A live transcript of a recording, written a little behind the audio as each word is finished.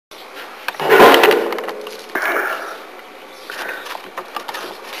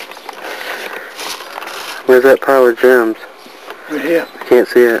Where's that pile of gems? Right here. I can't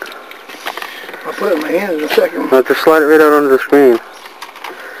see it. I'll put it in my hand in a second. No, just slide it right out onto the screen.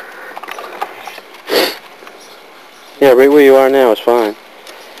 Yeah, right where you are now is fine.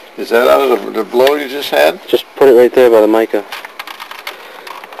 Is that out of the blow you just had? Just put it right there by the mica.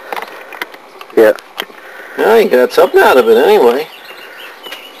 Yeah. No, you got something out of it anyway.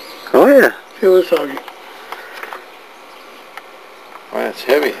 Oh yeah. Feel this hoggy. Wow, it's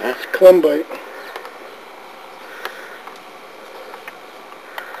heavy, huh? It's clumbite.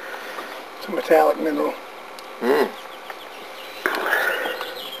 It's a metallic mineral. Hmm.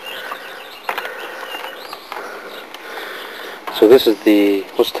 So this is the,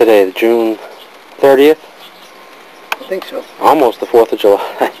 what's today, the June 30th? I think so. Almost the 4th of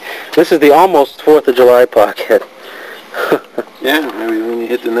July. This is the almost 4th of July pocket. Yeah, maybe when you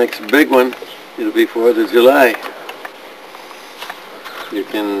hit the next big one, it'll be 4th of July. You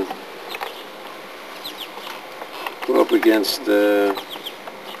can go up against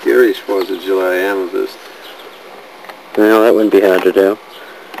Gary's 4th of July amethyst. No, that wouldn't be hard to do.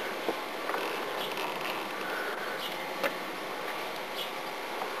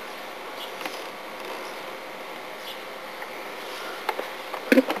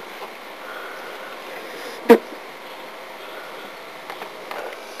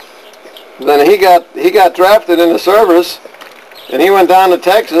 Then he got drafted in the service, and he went down to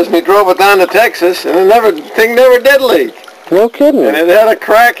Texas, and he drove it down to Texas, and the thing never did leak. No kidding. And it had a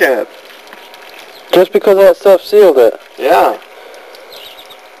crack in it. Just because that stuff sealed it. Yeah.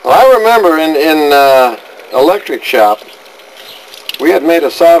 Well, I remember in electric shop, we had made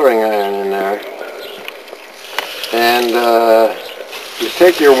a soldering iron in there, and you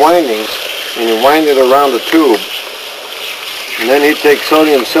take your windings and you wind it around the tube, and then he'd take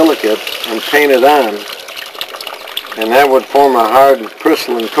sodium silicate and paint it on, and that would form a hard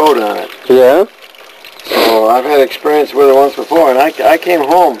crystalline coat on it. Yeah? So I've had experience with it once before, and I came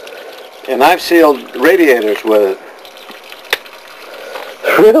home, and I've sealed radiators with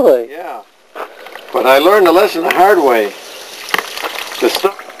it. Really? Yeah. But I learned the lesson the hard way.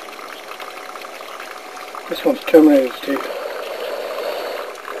 This one's terminated, Steve.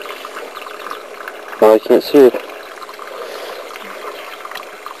 Oh, I can't see it.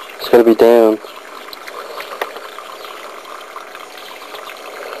 It's got to be down.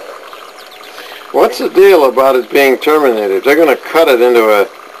 What's the deal about it being terminated? They're going to cut it into a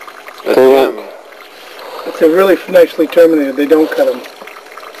gem. If they're really nicely terminated, they don't cut them.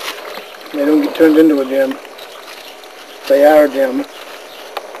 They don't get turned into a gem. They are a gem.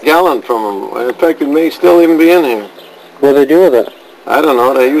 Gallon from them. In fact, it may still even be in here. What do they do with it? I don't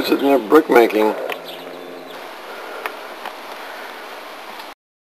know. They use it in their brick making.